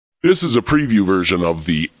This is a preview version of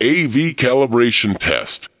the AV calibration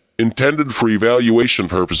test, intended for evaluation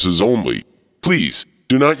purposes only. Please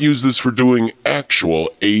do not use this for doing actual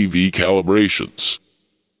AV calibrations.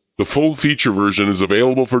 The full feature version is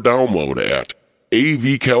available for download at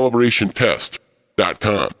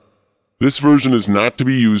avcalibrationtest.com. This version is not to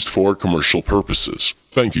be used for commercial purposes.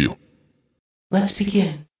 Thank you. Let's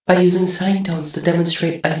begin by using sine tones to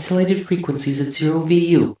demonstrate isolated frequencies at 0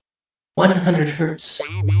 VU, 100 Hz.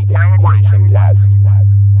 AV calibration test.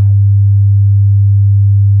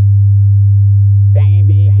 AV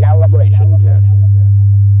calibration test.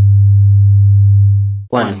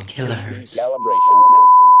 1 kHz. Calibration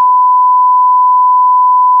test.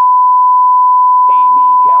 AV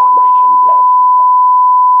calibration test.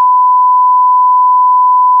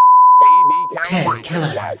 AV 10 calibration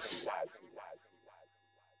kHz.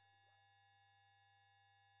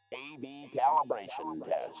 AV calibration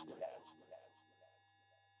test.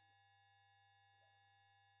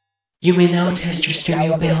 You may now test your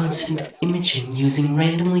stereo balance and imaging using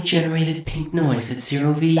randomly generated pink noise at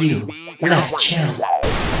 0 VU, left channel.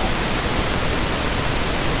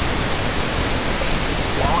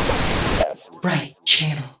 Right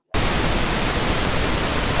channel.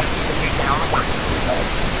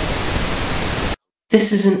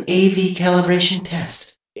 This is an AV calibration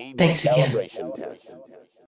test. Thanks again. Calibration test.